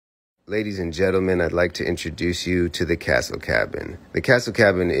Ladies and gentlemen, I'd like to introduce you to the Castle Cabin. The Castle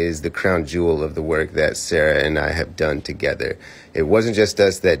Cabin is the crown jewel of the work that Sarah and I have done together. It wasn't just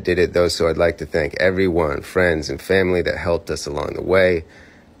us that did it though, so I'd like to thank everyone, friends and family that helped us along the way.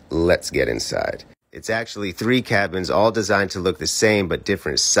 Let's get inside. It's actually 3 cabins, all designed to look the same but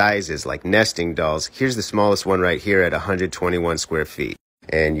different sizes, like nesting dolls. Here's the smallest one right here at 121 square feet.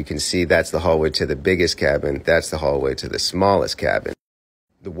 And you can see that's the hallway to the biggest cabin. That's the hallway to the smallest cabin.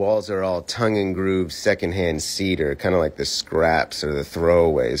 The walls are all tongue and groove secondhand cedar, kind of like the scraps or the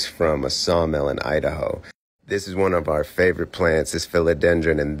throwaways from a sawmill in Idaho. This is one of our favorite plants, this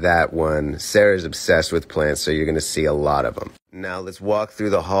philodendron, and that one. Sarah's obsessed with plants, so you're going to see a lot of them. Now let's walk through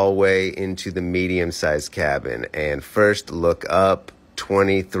the hallway into the medium-sized cabin. And first, look up,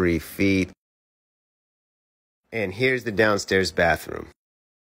 23 feet. And here's the downstairs bathroom.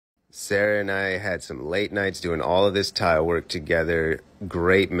 Sarah and I had some late nights doing all of this tile work together.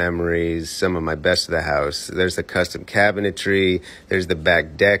 Great memories, some of my best of the house. There's the custom cabinetry. There's the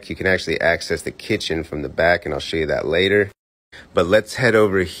back deck. You can actually access the kitchen from the back, and I'll show you that later. But let's head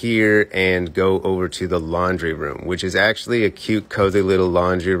over here and go over to the laundry room, which is actually a cute, cozy little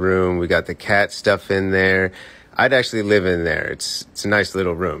laundry room. We got the cat stuff in there. I'd actually live in there. It's a nice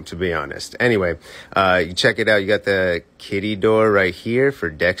little room, to be honest. Anyway, you check it out. You got the kitty door right here for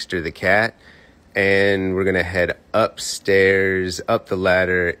Dexter the cat. And we're going to head upstairs, up the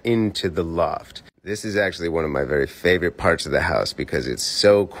ladder, into the loft. This is actually one of my very favorite parts of the house because it's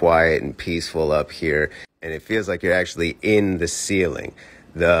so quiet and peaceful up here. And it feels like you're actually in the ceiling.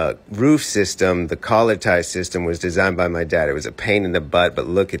 The roof system, the collar tie system, was designed by my dad. It was a pain in the butt, but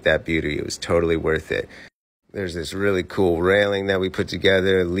look at that beauty. It was totally worth it. There's this really cool railing that we put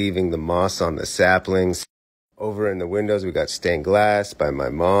together, leaving the moss on the saplings. Over in the windows, we got stained glass by my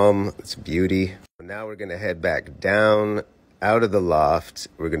mom. It's beauty. Now we're going to head back down, out of the loft.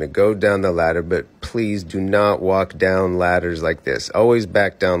 We're going to go down the ladder, but please do not walk down ladders like this. Always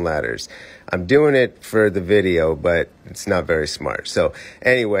back down ladders. I'm doing it for the video, but it's not very smart. So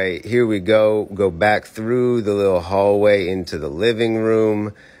anyway, here we go. Go back through the little hallway into the living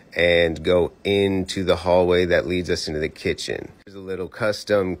room and go into the hallway that leads us into the kitchen. There's a little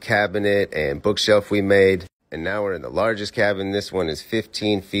custom cabinet and bookshelf we made. And now we're in the largest cabin. This one is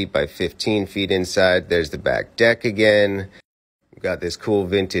 15 feet by 15 feet inside. There's the back deck again. We've got this cool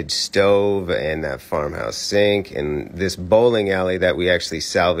vintage stove and that farmhouse sink and this bowling alley that we actually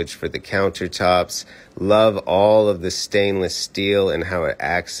salvaged for the countertops. Love all of the stainless steel and how it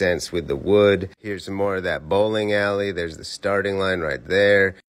accents with the wood. Here's some more of that bowling alley. There's the starting line right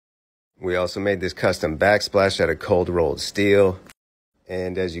there. We also made this custom backsplash out of cold rolled steel.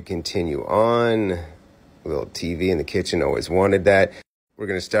 And as you continue on, a little TV in the kitchen, always wanted that. We're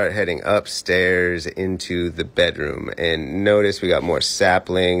going to start heading upstairs into the bedroom. And notice we got more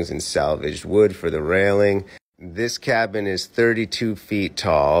saplings and salvaged wood for the railing. This cabin is 32 feet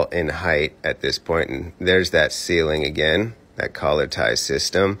tall in height at this point. And there's that ceiling again, that collar tie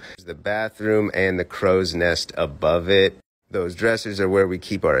system. There's the bathroom and the crow's nest above it. Those dressers are where we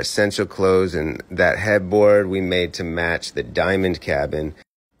keep our essential clothes, and that headboard we made to match the diamond cabin.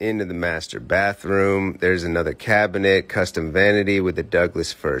 Into the master bathroom, there's another cabinet, custom vanity with the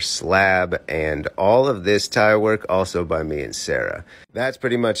Douglas fir slab, and all of this tile work also by me and Sarah. That's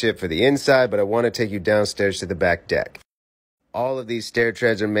pretty much it for the inside, but I want to take you downstairs to the back deck. All of these stair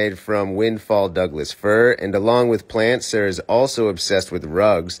treads are made from windfall Douglas fir, and along with plants, Sarah is also obsessed with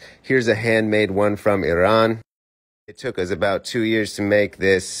rugs. Here's a handmade one from Iran. It took us about 2 years to make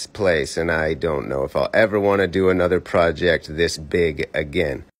this place, and I don't know if I'll ever want to do another project this big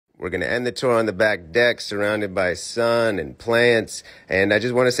again. We're going to end the tour on the back deck, surrounded by sun and plants. And I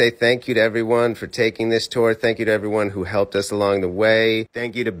just want to say thank you to everyone for taking this tour. Thank you to everyone who helped us along the way.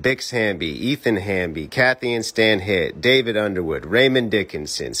 Thank you to Bix Hamby, Ethan Hamby, Kathy and Stan Hitt, David Underwood, Raymond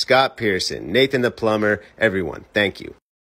Dickinson, Scott Pearson, Nathan the Plumber, everyone. Thank you.